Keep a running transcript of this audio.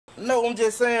No, I'm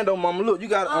just saying though, mama. Look, you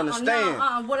gotta understand.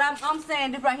 What I'm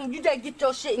saying this right here, you just get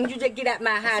your shit and you just get out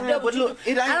my high. But look,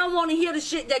 I don't want to hear the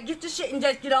shit. That get the shit and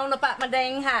just get on up out my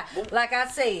dang high. Like I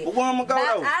said. But where I'ma go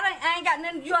though? I ain't got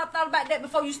nothing. You all thought about that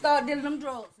before you started dealing them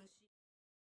drugs.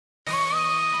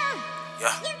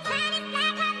 Yeah.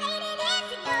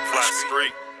 Fly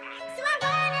Street.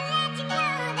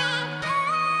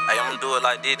 Hey, I'm gonna do it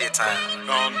like this time.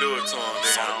 Gonna do it to him,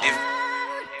 then.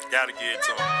 Gotta get it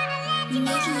to him.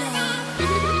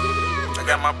 I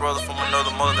got my brother from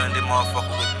another mother and this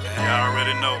motherfucker with me, man. Y'all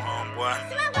already know, homeboy.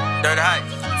 Dirty Height.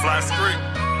 Fly Street.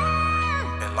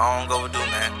 Been long overdue,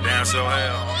 man. Damn sure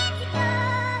hell.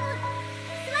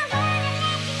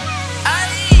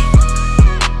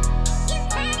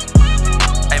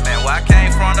 Hey, man, where I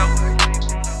came from, though,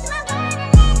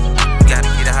 you gotta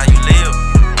get it how you live.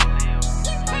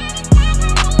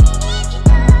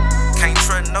 Can't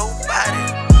trust nobody.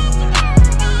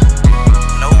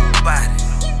 Nobody.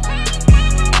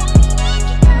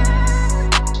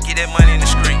 Get that money in the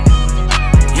street.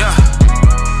 Yeah.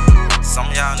 Some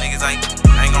of y'all niggas ain't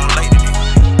gonna relate to me.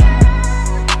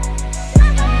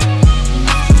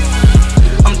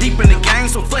 I'm deep in the game,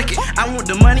 so fuck it. I want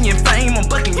the money and fame, I'm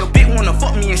bucking. Your bitch wanna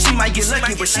fuck me and she might get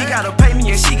lucky, but she gotta pay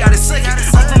me and she gotta suck it.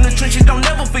 I'm from the trenches, don't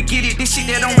never forget it. This shit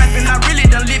that I'm rapping, I really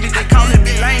done live it. They callin'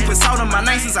 me lame, put salt on my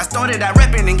name since I started out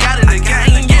rapping and got in the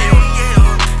game, yeah.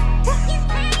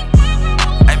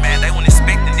 Hey man, they weren't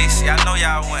expecting this shit, I know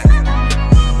y'all went.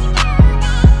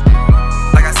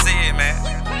 Like I said, man,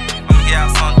 I'ma get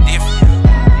out something different.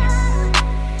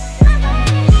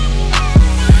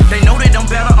 They know they done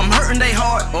better, I'm hurting they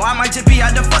hard. Or I might just be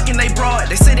out there fucking they broad.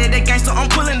 They say that they gangster, I'm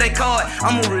pulling they card.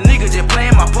 I'm a real nigga just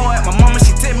playing my part. My mama,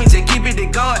 she tell me just keep it to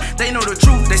God. They know the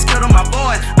truth, they scared of my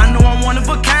boy. I know I'm one of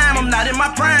a kind, I'm not in my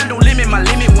prime. Don't limit my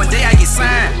limit, one day I get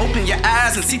signed. Open your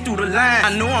eyes and see through the line.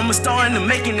 I know I'm a star and I'm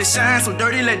making it shine. So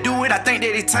dirty, let's do it, I think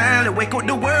that it's time. Let's wake up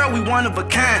the world, we one of a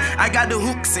kind. I got the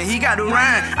hooks and he got the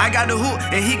rhyme. I got the hook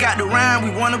and he got the rhyme.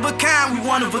 We one of a kind, we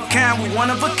one of a kind, we one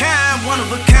of a kind, one of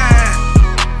a kind.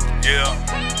 Yeah.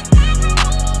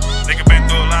 Nigga been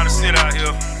through a lot of shit out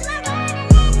here.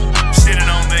 Shitting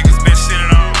on niggas, been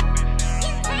shitting on.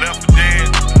 Left for dead.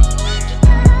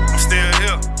 I'm still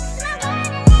here.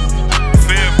 You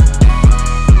feel me?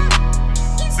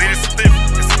 See, it's a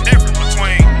difference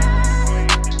between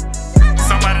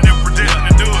somebody that predicting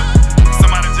to do it,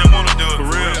 somebody that just wanna do it. For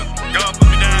real. God put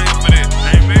me down here for that.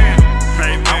 Amen.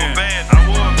 Amen. I was bad.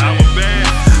 I was bad.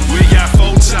 We got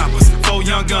 4 choppers. 4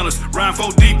 young gunners, riding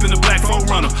 4 deep in the black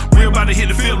 4Runner. We're about to hit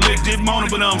the field lick this morning,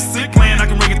 but I'm sick, playing I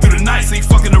can ring it through the night. See,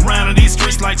 fucking around in these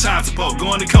streets like child support.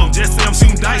 Going to coke, just say I'm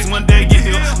shooting dice. One day you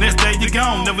here, next day you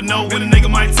gone. Never know when a nigga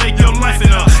might take your life. And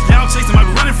y'all chasing, might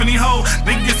be running from these hoes.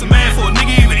 Nigga get some mad for a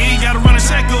nigga, either ain't gotta run a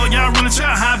check or y'all run a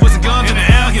trap. High boys and guns in the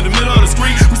air, in the middle of the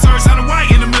street. We search how the white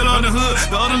in the middle of the hood.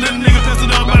 The other little nigga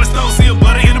pistoled up by the stove, see a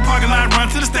butter in the parking lot, run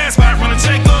to the stat spot, run a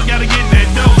check up, gotta get that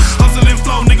dough. Hustle and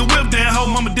flow, nigga whip that hoe.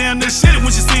 Mama damn that shit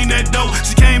when she seen that dough.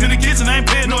 She came in the kitchen, I ain't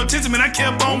paying no attention, man. I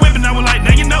kept on whipping, I was like,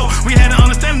 now you know. We had an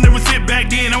understanding that was sit back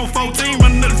then. I was 14,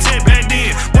 running another check back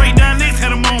then. Break down licks,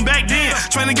 had them on back then.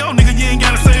 Trying to go, nigga, you ain't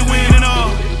gotta say when and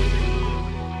all.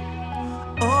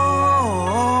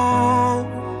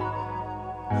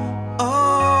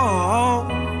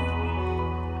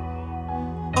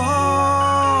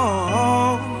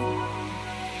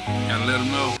 Gotta let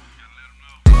them know.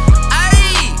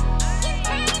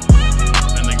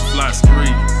 That nigga Fly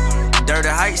Street. Dirty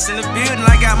Heights in the building,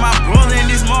 I got my brother in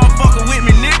this motherfucker with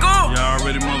me, nigga. Y'all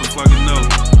already motherfucking know.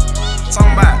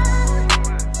 Talking about.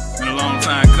 Been a long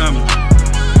time coming.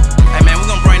 Hey man, we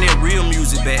gonna bring that real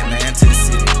music back, man, to the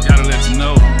city. Gotta let you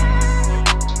know.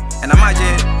 And I might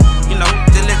just, you know,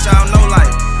 just let y'all know,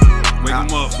 like, wake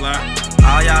them up, Fly.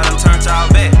 all y'all done turned y'all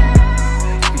back.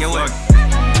 Get what?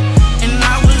 And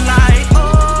I was like,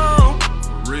 oh,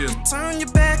 For real. turn your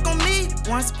back on me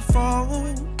once before. For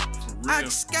real. I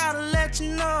just gotta let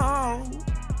you know.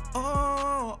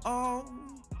 Oh.